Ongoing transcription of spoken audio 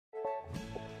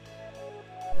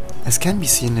As can be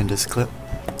seen in this clip,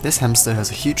 this hamster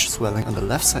has a huge swelling on the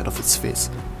left side of its face,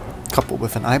 coupled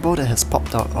with an eyeball that has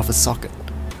popped out of its socket.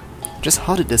 Just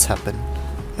how did this happen,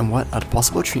 and what are the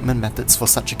possible treatment methods for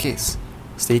such a case?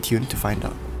 Stay tuned to find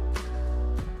out.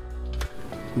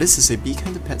 This is a Be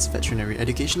Kind to Pets veterinary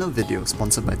educational video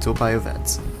sponsored by Toa Payoh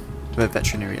Vets, where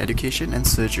veterinary education and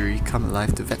surgery come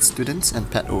alive to vet students and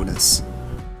pet owners.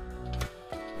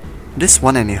 This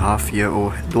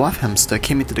 1.5-year-old dwarf hamster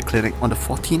came into the clinic on the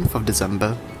 14th of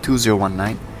December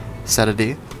 2019,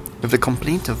 Saturday, with the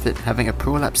complaint of it having a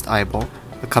prolapsed eyeball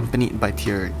accompanied by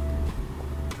tearing.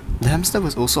 The hamster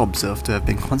was also observed to have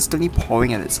been constantly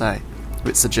pawing at its eye,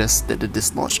 which suggests that the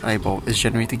dislodged eyeball is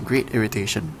generating great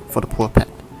irritation for the poor pet.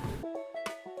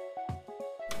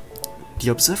 The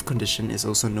observed condition is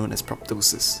also known as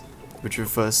proptosis, which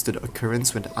refers to the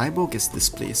occurrence when the eyeball gets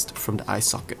displaced from the eye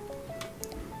socket.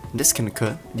 This can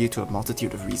occur due to a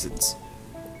multitude of reasons.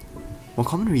 While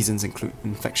common reasons include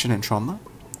infection and trauma,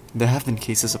 there have been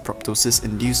cases of proptosis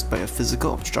induced by a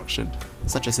physical obstruction,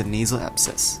 such as a nasal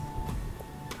abscess.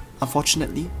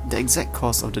 Unfortunately, the exact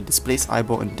cause of the displaced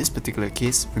eyeball in this particular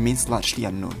case remains largely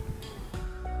unknown.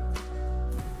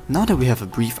 Now that we have a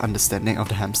brief understanding of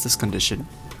the hamster's condition,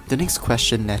 the next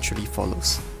question naturally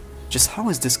follows. Just how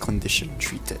is this condition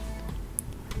treated?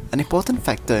 An important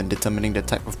factor in determining the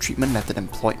type of treatment method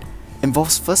employed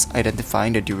involves first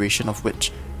identifying the duration of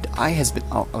which the eye has been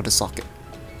out of the socket.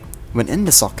 When in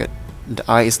the socket, the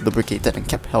eye is lubricated and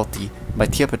kept healthy by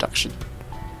tear production.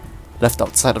 Left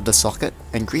outside of the socket,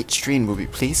 and great strain will be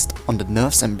placed on the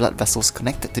nerves and blood vessels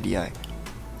connected to the eye.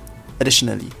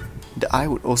 Additionally, the eye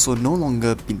would also no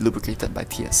longer be lubricated by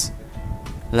tears.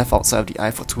 Left outside of the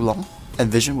eye for too long,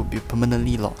 and vision would be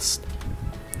permanently lost.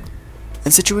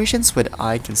 In situations where the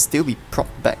eye can still be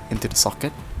propped back into the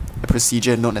socket, a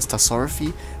procedure known as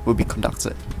tarsorrhaphy will be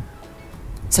conducted.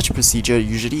 Such a procedure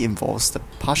usually involves the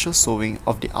partial sewing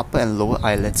of the upper and lower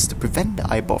eyelids to prevent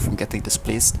the eyeball from getting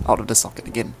displaced out of the socket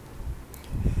again.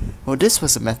 While this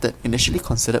was a method initially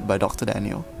considered by Dr.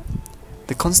 Daniel,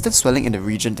 the constant swelling in the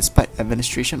region despite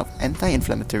administration of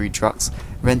anti-inflammatory drugs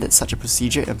rendered such a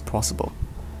procedure impossible.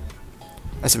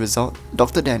 As a result,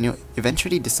 Dr. Daniel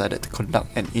eventually decided to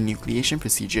conduct an enucleation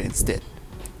procedure instead.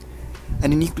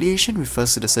 An enucleation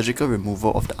refers to the surgical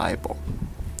removal of the eyeball.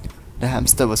 The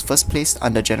hamster was first placed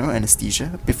under general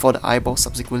anesthesia before the eyeball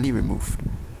subsequently removed.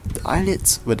 The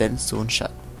eyelids were then sewn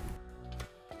shut.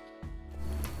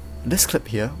 This clip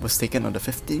here was taken on the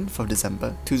 15th of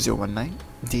December 2019,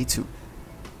 day 2,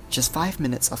 just 5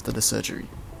 minutes after the surgery.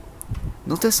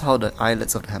 Notice how the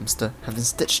eyelids of the hamster have been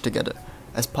stitched together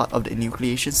as part of the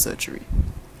enucleation surgery.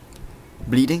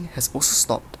 Bleeding has also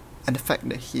stopped, and the fact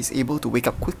that he is able to wake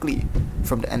up quickly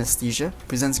from the anesthesia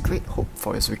presents great hope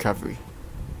for his recovery.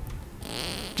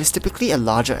 There is typically a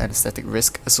larger anesthetic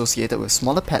risk associated with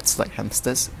smaller pets like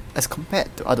hamsters as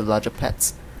compared to other larger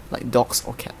pets like dogs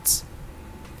or cats.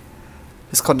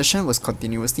 His condition was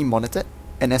continuously monitored,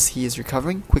 and as he is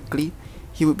recovering quickly,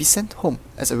 he would be sent home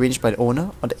as arranged by the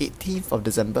owner on the 18th of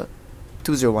December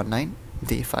 2019,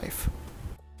 day 5.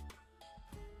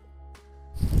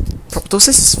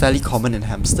 Proptosis is fairly common in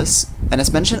hamsters, and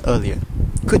as mentioned earlier,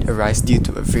 could arise due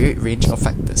to a varied range of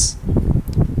factors.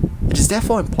 It is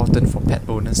therefore important for pet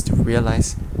owners to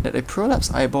realize that a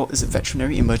prolapsed eyeball is a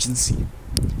veterinary emergency,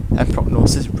 and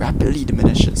prognosis rapidly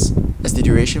diminishes as the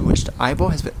duration which the eyeball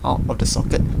has been out of the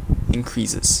socket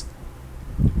increases.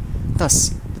 Thus,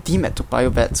 the team at Toa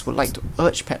Payoh Vets would like to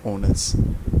urge pet owners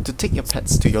to take your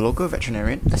pets to your local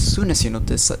veterinarian as soon as you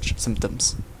notice such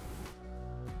symptoms.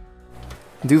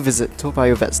 Do visit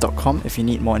toapayohvets.com if you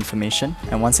need more information,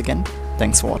 and once again,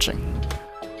 thanks for watching.